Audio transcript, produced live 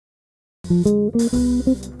The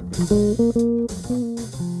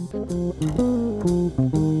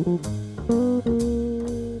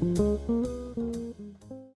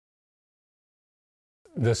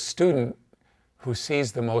student who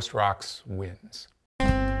sees the most rocks wins. You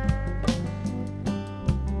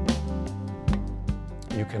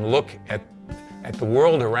can look at the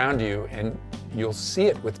world around you and you'll see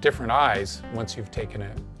it with different eyes once you've taken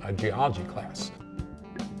a geology class.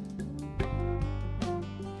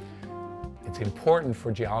 It's important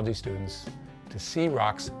for geology students to see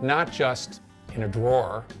rocks not just in a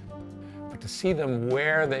drawer, but to see them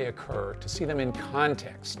where they occur, to see them in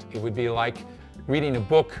context. It would be like reading a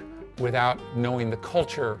book without knowing the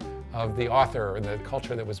culture of the author or the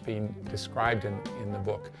culture that was being described in the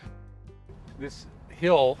book. This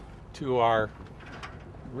hill to our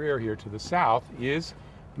rear here to the south is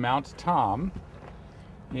Mount Tom,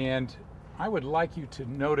 and I would like you to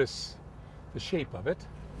notice the shape of it.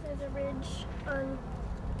 There's a ridge on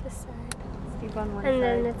this side. Steep on one side. And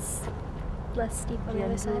then it's less steep on the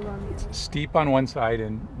other side. It's steep on one side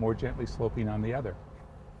and more gently sloping on the other.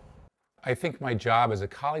 I think my job as a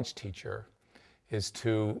college teacher is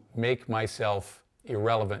to make myself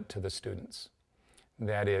irrelevant to the students.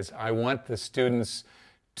 That is, I want the students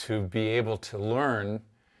to be able to learn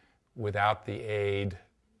without the aid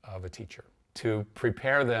of a teacher, to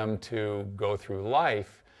prepare them to go through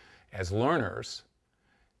life as learners,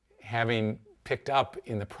 having picked up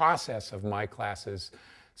in the process of my classes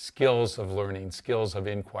skills of learning, skills of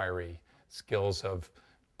inquiry, skills of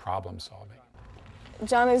problem solving.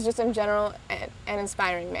 John is just in general an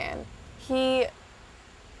inspiring man. He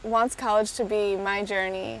wants college to be my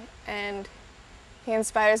journey, and he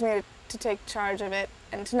inspires me to take charge of it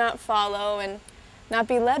and to not follow and not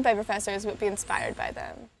be led by professors, but be inspired by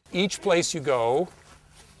them. Each place you go,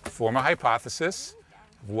 form a hypothesis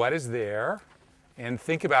of what is there, and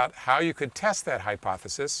think about how you could test that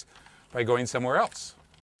hypothesis by going somewhere else.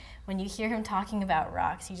 When you hear him talking about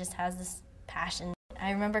rocks, he just has this passion.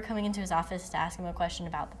 I remember coming into his office to ask him a question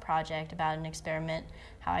about the project, about an experiment,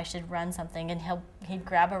 how I should run something, and he'd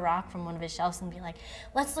grab a rock from one of his shelves and be like,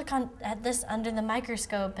 let's look at this under the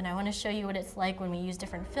microscope, and I want to show you what it's like when we use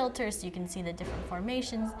different filters so you can see the different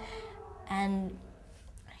formations. And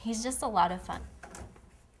he's just a lot of fun.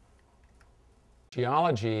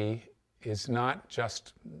 Geology is not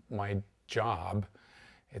just my job,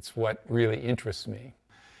 it's what really interests me.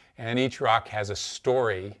 And each rock has a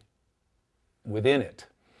story within it.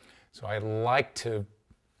 So I like to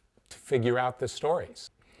figure out the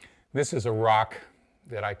stories. This is a rock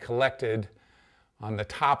that I collected on the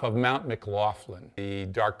top of Mount McLaughlin. The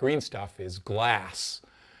dark green stuff is glass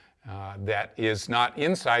that is not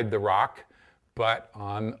inside the rock, but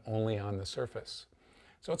only on the surface.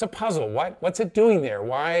 So it's a puzzle. What's it doing there?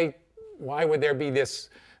 Why would there be this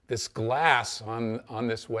glass on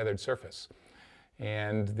this weathered surface?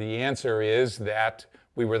 And the answer is that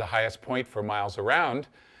we were the highest point for miles around.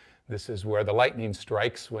 This is where the lightning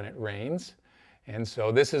strikes when it rains. And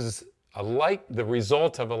so this is the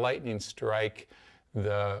result of a lightning strike,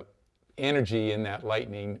 the energy in that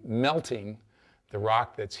lightning melting the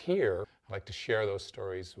rock that's here. I like to share those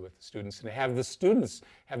stories with the students and have the students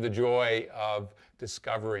have the joy of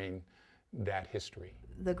discovering that history.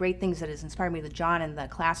 The great things that has inspired me with John in the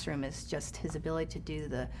classroom is just his ability to do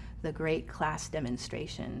the great class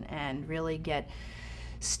demonstration and really get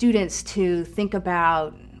students to think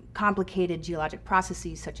about complicated geologic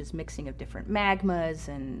processes such as mixing of different magmas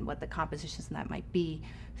and what the compositions in that might be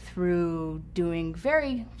through doing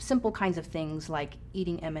very simple kinds of things like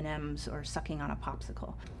eating M&Ms or sucking on a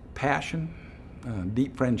popsicle. Passion,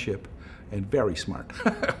 deep friendship, and very smart.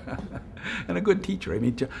 And a good teacher. I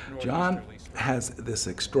mean, John has this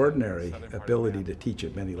extraordinary ability to teach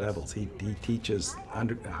at many levels. He teaches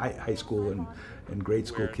high school and grade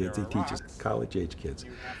school kids. He teaches college-age kids.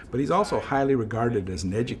 But he's also highly regarded as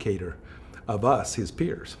an educator of us, his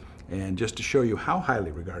peers. And just to show you how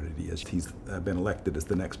highly regarded he is, he's been elected as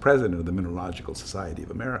the next president of the Mineralogical Society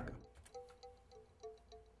of America.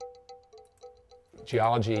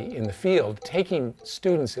 Geology in the field, taking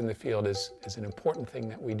students in the field is an important thing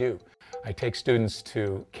that we do. I take students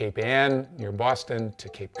to Cape Ann, near Boston, to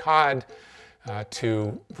Cape Cod,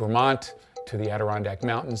 to Vermont, to the Adirondack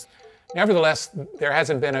Mountains. Nevertheless, there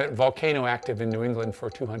hasn't been a volcano active in New England for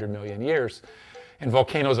 200 million years, and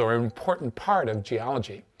volcanoes are an important part of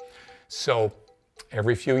geology. So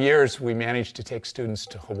every few years we manage to take students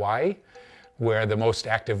to Hawaii, where the most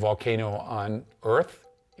active volcano on Earth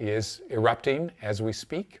is erupting as we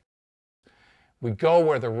speak. We go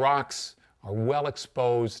where the rocks are well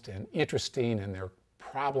exposed and interesting, and there are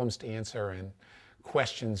problems to answer and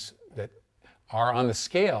questions that are on the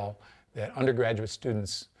scale that undergraduate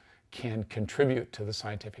students can contribute to the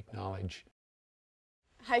scientific knowledge.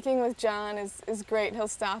 Hiking with John is great. He'll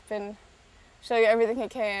stop and show you everything he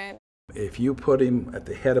can. If you put him at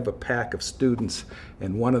the head of a pack of students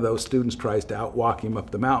and one of those students tries to outwalk him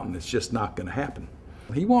up the mountain, it's just not going to happen.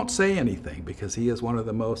 He won't say anything because he is one of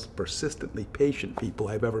the most persistently patient people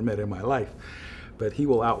I've ever met in my life. But he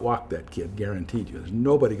will outwalk that kid, guaranteed you. There's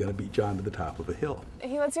nobody going to beat John to the top of a hill.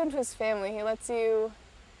 He lets you into his family. He lets you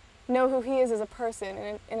know who he is as a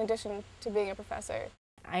person in addition to being a professor.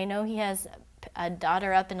 I know he has a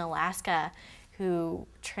daughter up in Alaska who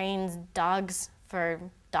trains dogs for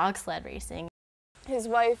dog sled racing. His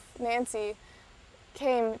wife, Nancy,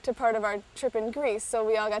 came to part of our trip in Greece, so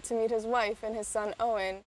we all got to meet his wife and his son,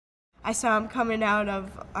 Owen. I saw him coming out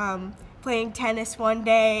of playing tennis one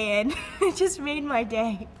day, and it just made my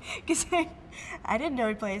day, because I didn't know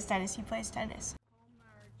he plays tennis. He plays tennis.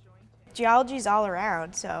 Geology's all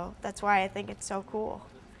around, so that's why I think it's so cool.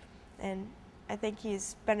 And I think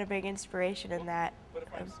he's been a big inspiration in that,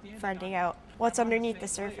 of finding out what's underneath the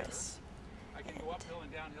surface. And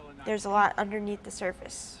there's a lot underneath the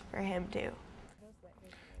surface for him, too.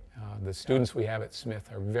 The students we have at Smith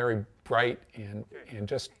are very bright, and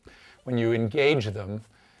just when you engage them,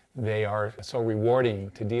 they are so rewarding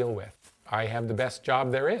to deal with. I have the best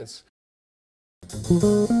job there is.